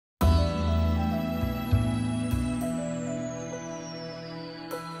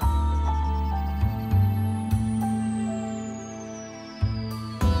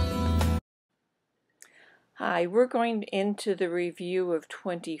Hi, we're going into the review of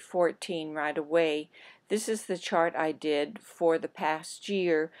 2014 right away. This is the chart I did for the past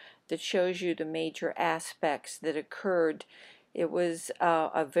year that shows you the major aspects that occurred. It was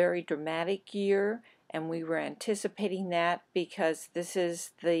a very dramatic year, and we were anticipating that because this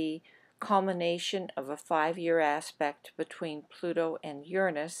is the culmination of a 5-year aspect between Pluto and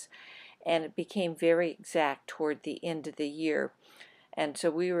Uranus, and it became very exact toward the end of the year. And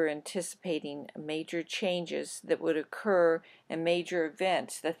so we were anticipating major changes that would occur and major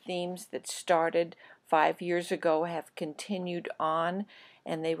events. The themes that started 5 years ago have continued on,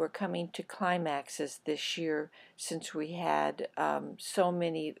 and they were coming to climaxes this year since we had so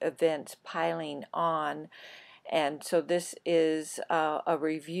many events piling on. And so this is a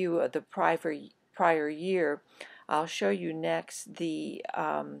review of the prior year. I'll show you next the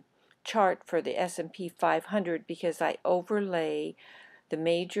chart for the S&P 500 because I overlay the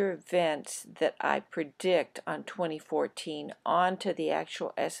major events that I predict on 2014 onto the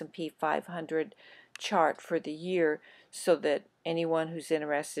actual S&P 500 chart for the year so that anyone who's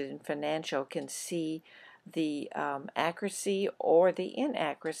interested in financial can see the accuracy or the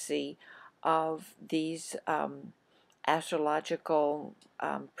inaccuracy of these astrological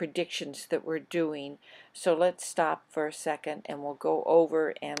predictions that we're doing. So let's stop for a second and we'll go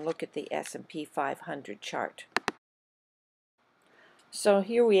over and look at the S&P 500 chart. So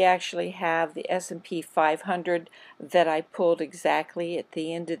here we actually have the S&P 500 that I pulled exactly at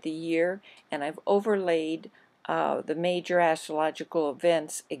the end of the year, and I've overlaid the major astrological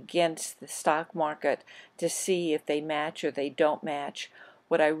events against the stock market to see if they match or they don't match.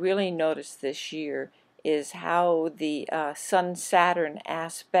 What I really noticed this year is how the Sun-Saturn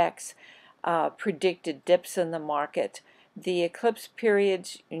aspects predicted dips in the market. The eclipse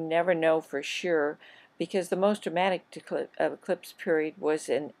periods, you never know for sure, because the most dramatic eclipse period was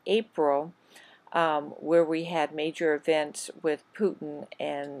in April, where we had major events with Putin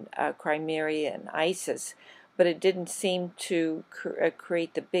and Crimea and ISIS, but it didn't seem to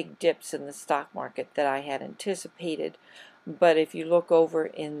create the big dips in the stock market that I had anticipated. But if you look over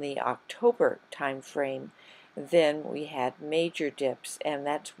in the October time frame, then we had major dips, and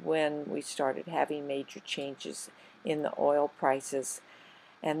that's when we started having major changes in the oil prices.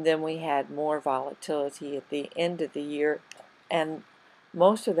 And then we had more volatility at the end of the year, and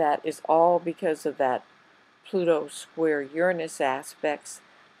most of that is all because of that Pluto square Uranus aspects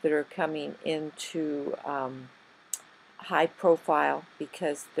that are coming into high profile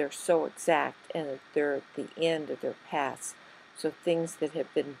because they're so exact and they're at the end of their paths. So things that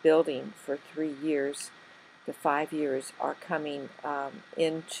have been building for 3 years, the 5 years, are coming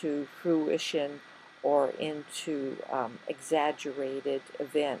into fruition or into exaggerated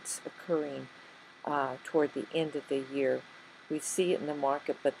events occurring toward the end of the year. We see it in the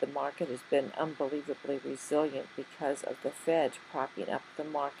market, but the market has been unbelievably resilient because of the Fed propping up the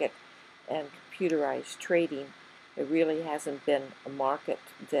market and computerized trading. It really hasn't been a market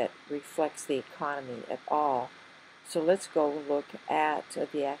that reflects the economy at all. So let's go look at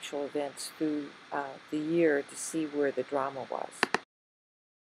the actual events through the year to see where the drama was.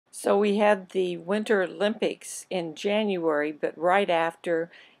 So we had the Winter Olympics in January, but right after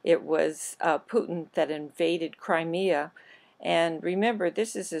it was Putin that invaded Crimea. And remember,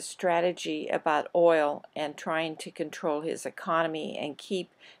 this is a strategy about oil and trying to control his economy and keep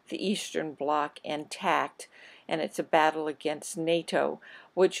the Eastern Bloc intact. And it's a battle against NATO,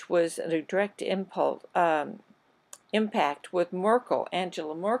 which was a direct impact with Merkel,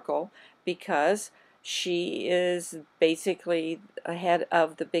 Angela Merkel, because she is basically ahead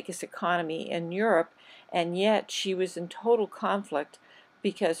of the biggest economy in Europe, and yet she was in total conflict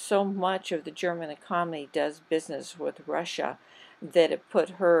because so much of the German economy does business with Russia that it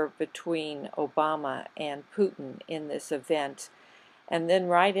put her between Obama and Putin in this event. And then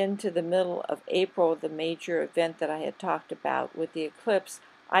right into the middle of April, the major event that I had talked about with the eclipse,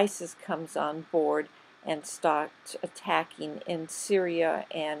 ISIS comes on board and starts attacking in Syria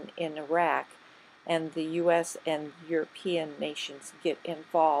and in Iraq. And the U.S. and European nations get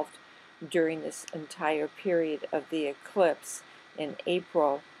involved during this entire period of the eclipse in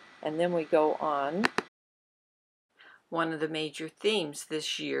April. And then we go on. One of the major themes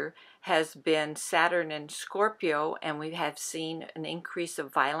this year has been Saturn and Scorpio, and we have seen an increase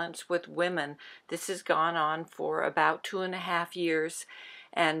of violence with women. This has gone on for about 2.5 years,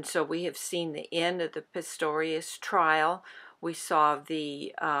 and so we have seen the end of the Pistorius trial. We saw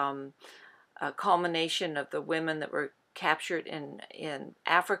the culmination of the women that were captured in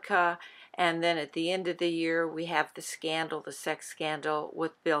Africa, And then at the end of the year, we have the scandal, the sex scandal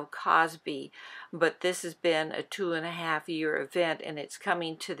with Bill Cosby. But this has been a 2.5-year event, and it's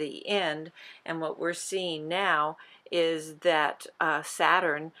coming to the end. And what we're seeing now is that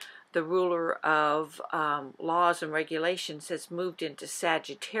Saturn, the ruler of laws and regulations, has moved into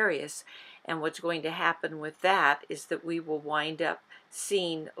Sagittarius. And what's going to happen with that is that we will wind up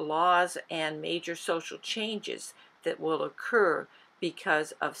seeing laws and major social changes that will occur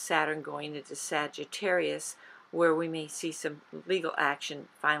because of Saturn going into Sagittarius, where we may see some legal action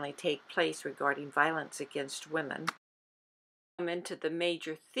finally take place regarding violence against women. Come into the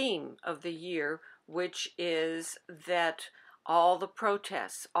major theme of the year, which is that all the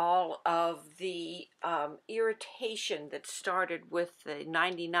protests, all of the irritation that started with the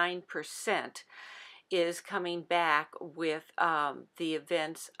 99% is coming back with the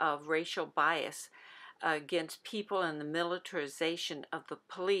events of racial bias against people and the militarization of the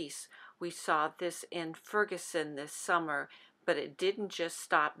police. We saw this in Ferguson this summer, but it didn't just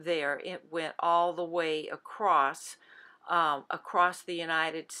stop there. It went all the way across the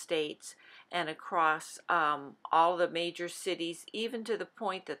United States and across all the major cities, even to the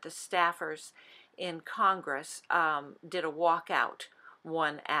point that the staffers in Congress did a walkout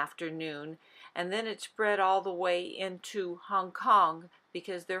one afternoon. And then it spread all the way into Hong Kong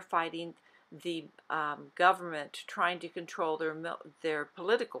because they're fighting the government trying to control their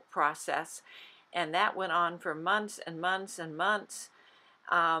political process. And that went on for months and months and months.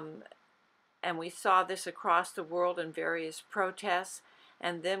 And we saw this across the world in various protests.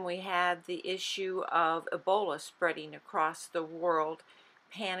 And then we had the issue of Ebola spreading across the world,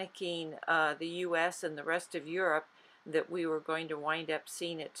 panicking the U.S. and the rest of Europe that we were going to wind up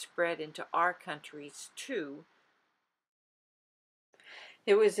seeing it spread into our countries too.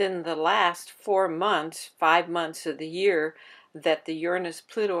 It was in the last 5 months of the year, that the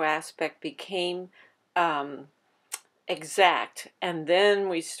Uranus-Pluto aspect became exact, and then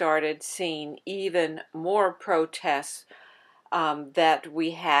we started seeing even more protests, that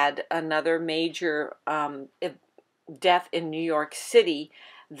we had another major death in New York City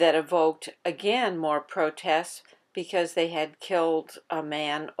that evoked again more protests because they had killed a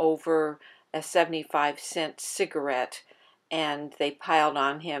man over a 75-cent cigarette, and they piled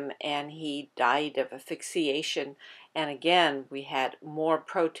on him and he died of asphyxiation. And again, we had more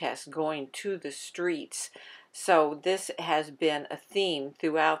protests going to the streets. So this has been a theme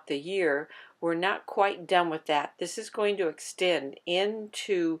throughout the year. We're not quite done with that. This is going to extend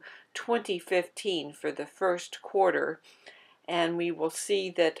into 2015 for the first quarter. And we will see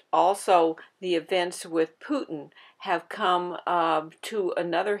that also the events with Putin have come to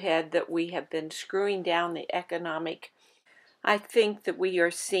another head, that we have been screwing down the economic. I think that we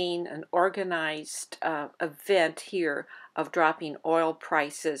are seeing an organized event here of dropping oil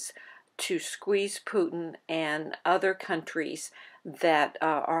prices to squeeze Putin and other countries that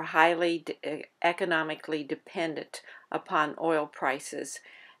are highly economically dependent upon oil prices.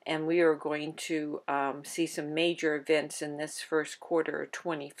 And we are going to see some major events in this first quarter of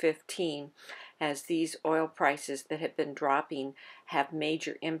 2015 as these oil prices that have been dropping have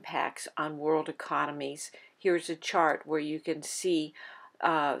major impacts on world economies. Here's a chart where you can see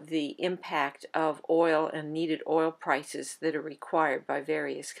the impact of oil and needed oil prices that are required by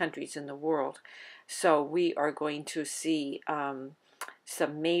various countries in the world. So we are going to see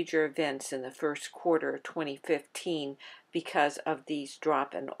some major events in the first quarter of 2015 because of these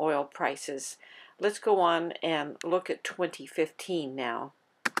drop in oil prices. Let's go on and look at 2015 now.